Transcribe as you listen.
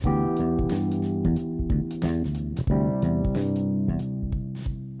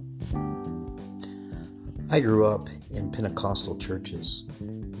I grew up in Pentecostal churches.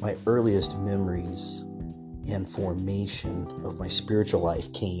 My earliest memories and formation of my spiritual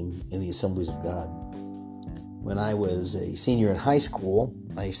life came in the Assemblies of God. When I was a senior in high school,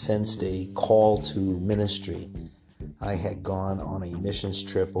 I sensed a call to ministry. I had gone on a missions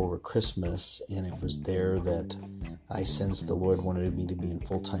trip over Christmas, and it was there that I sensed the Lord wanted me to be in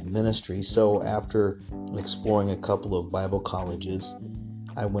full-time ministry. So after exploring a couple of Bible colleges,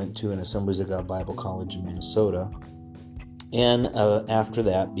 I went to an Assemblies of God Bible College in Minnesota, and after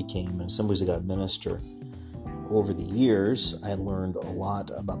that became an Assemblies of God minister. Over the years, I learned a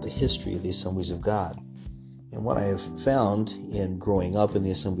lot about the history of the Assemblies of God. And what I have found in growing up in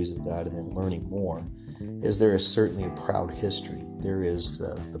the Assemblies of God and then learning more is there is certainly a proud history. There is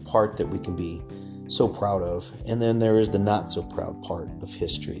the part that we can be so proud of, and then there is the not so proud part of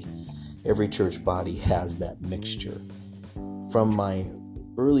history. Every church body has that mixture. From my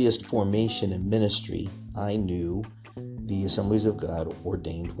earliest formation in ministry, I knew the Assemblies of God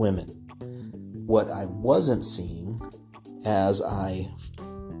ordained women. What I wasn't seeing as I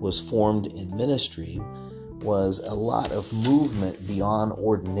was formed in ministry was a lot of movement beyond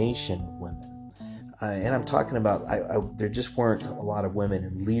ordination of women. And I'm talking about, there just weren't a lot of women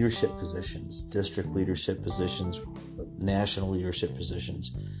in leadership positions, district leadership positions, national leadership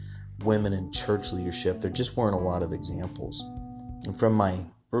positions, women in church leadership. There just weren't a lot of examples. And from my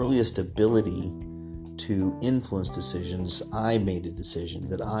earliest ability to influence decisions, I made a decision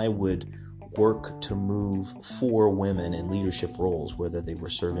that I would work to move for women in leadership roles, whether they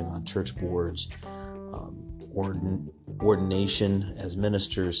were serving on church boards, ordination as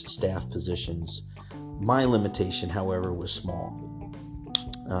ministers, staff positions. My limitation, however, was small.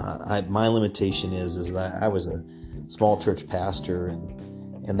 My limitation is that I was a small church pastor,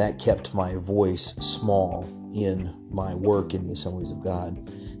 and that kept my voice small in my work in the Assemblies of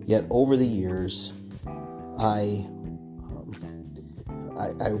God. Yet over the years, I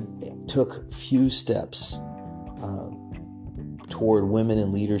took few steps toward women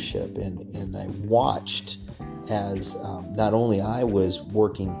in leadership, and I watched as not only I was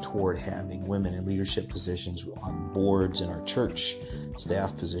working toward having women in leadership positions on boards in our church,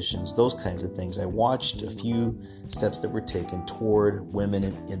 staff positions, those kinds of things. I watched a few steps that were taken toward women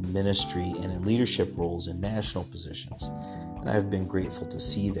in ministry and in leadership roles in national positions, and I've been grateful to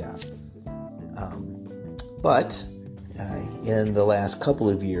see that. But in the last couple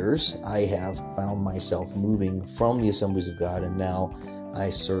of years, I have found myself moving from the Assemblies of God, and now I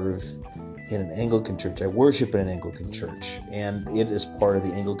serve in an Anglican church. I worship in an Anglican church, and it is part of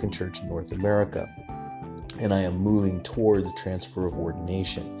the Anglican Church in North America, and I am moving toward the transfer of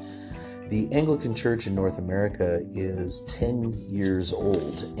ordination. The Anglican Church in North America is 10 years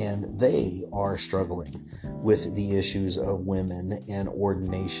old, and they are struggling with the issues of women and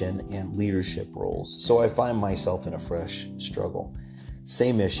ordination and leadership roles. So I find myself in a fresh struggle.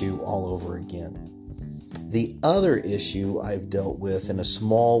 Same issue all over again. The other issue I've dealt with in a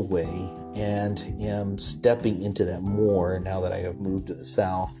small way and am stepping into that more now that I have moved to the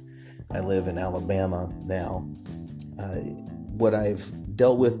South. I live in Alabama now. What I've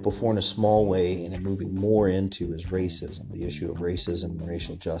dealt with before in a small way and am moving more into is racism, the issue of racism and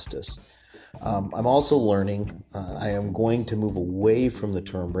racial justice. I'm also learning, I am going to move away from the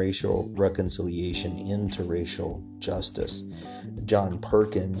term racial reconciliation into racial justice. John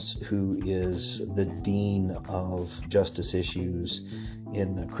Perkins, who is the dean of justice issues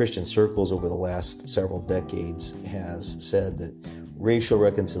in Christian circles over the last several decades, has said that racial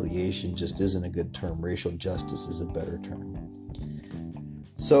reconciliation just isn't a good term. Racial justice is a better term.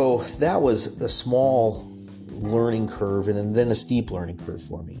 So that was a small learning curve and then a steep learning curve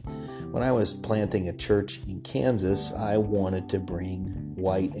for me. When I was planting a church in Kansas, I wanted to bring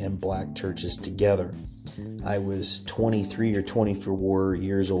white and black churches together. I was 23 or 24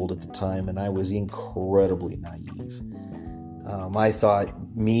 years old at the time, and I was incredibly naive. I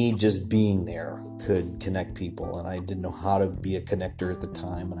thought me just being there could connect people, and I didn't know how to be a connector at the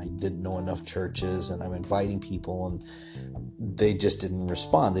time, and I didn't know enough churches, and I'm inviting people, and they just didn't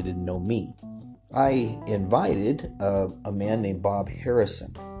respond. They didn't know me. I invited a man named Bob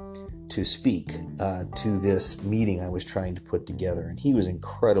Harrison to speak to this meeting I was trying to put together, and he was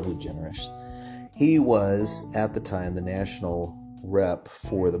incredibly generous. He was, at the time, the national rep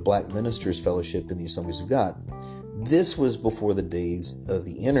for the Black Ministers Fellowship in the Assemblies of God. This was before the days of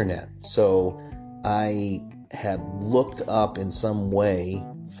the internet, so I had looked up in some way,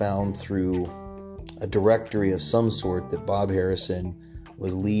 found through a directory of some sort that Bob Harrison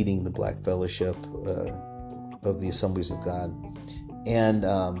was leading the Black Fellowship of the Assemblies of God, and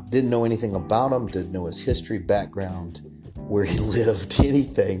didn't know anything about him, didn't know his history, background, where he lived,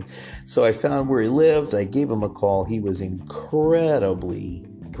 anything. So I found where he lived. I gave him a call. He was incredibly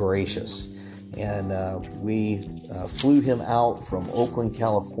gracious. And we flew him out from Oakland,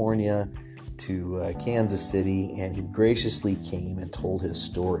 California to Kansas City, and he graciously came and told his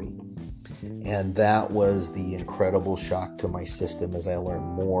story. And that was the incredible shock to my system as I learned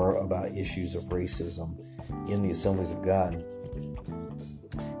more about issues of racism in the Assemblies of God.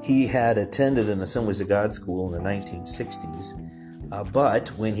 He had attended an Assemblies of God school in the 1960s, but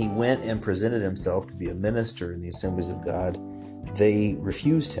when he went and presented himself to be a minister in the Assemblies of God, they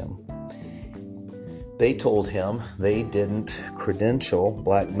refused him. They told him they didn't credential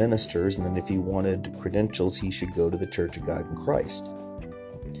black ministers, and that if he wanted credentials, he should go to the Church of God in Christ.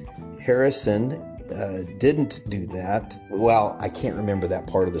 Harrison didn't do that. Well, I can't remember that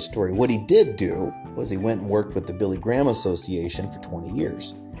part of the story. What he did do was he went and worked with the Billy Graham Association for 20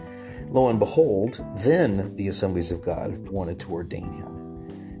 years. Lo and behold, then the Assemblies of God wanted to ordain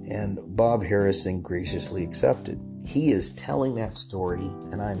him. And Bob Harrison graciously accepted. He is telling that story,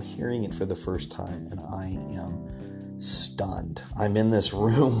 and I'm hearing it for the first time, and I am stunned. I'm in this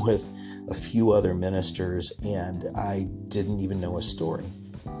room with a few other ministers, and I didn't even know his story.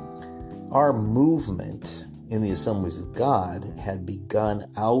 Our movement in the Assemblies of God had begun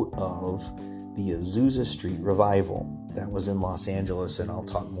out of the Azusa Street revival. That was in Los Angeles, and I'll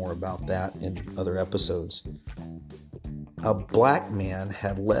talk more about that in other episodes. A black man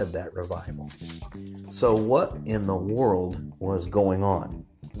had led that revival. So what in the world was going on?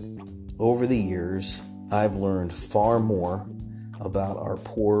 Over the years, I've learned far more about our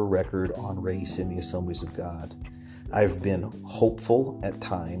poor record on race in the Assemblies of God. I've been hopeful at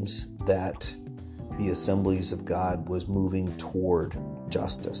times that the Assemblies of God was moving toward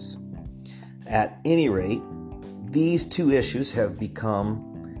justice. At any rate, these two issues have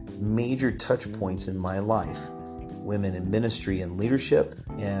become major touch points in my life: women in ministry and leadership,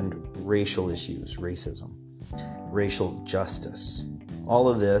 and racial issues, racism, racial justice. All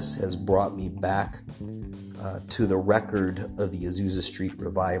of this has brought me back to the record of the Azusa Street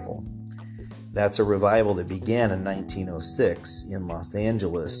revival. That's a revival that began in 1906 in Los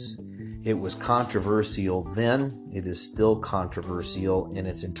Angeles. It was controversial then. It is still controversial in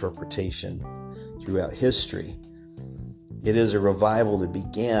its interpretation throughout history. It is a revival that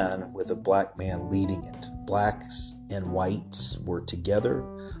began with a black man leading it. Blacks and whites were together.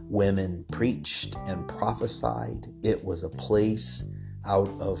 Women preached and prophesied. It was a place out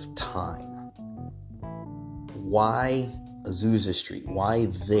of time. Why Azusa Street? Why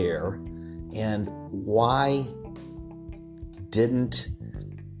there? And why didn't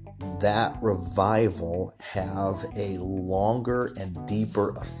that revival have a longer and deeper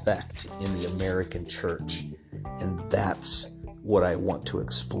effect in the American church? And that's what I want to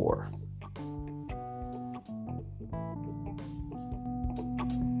explore.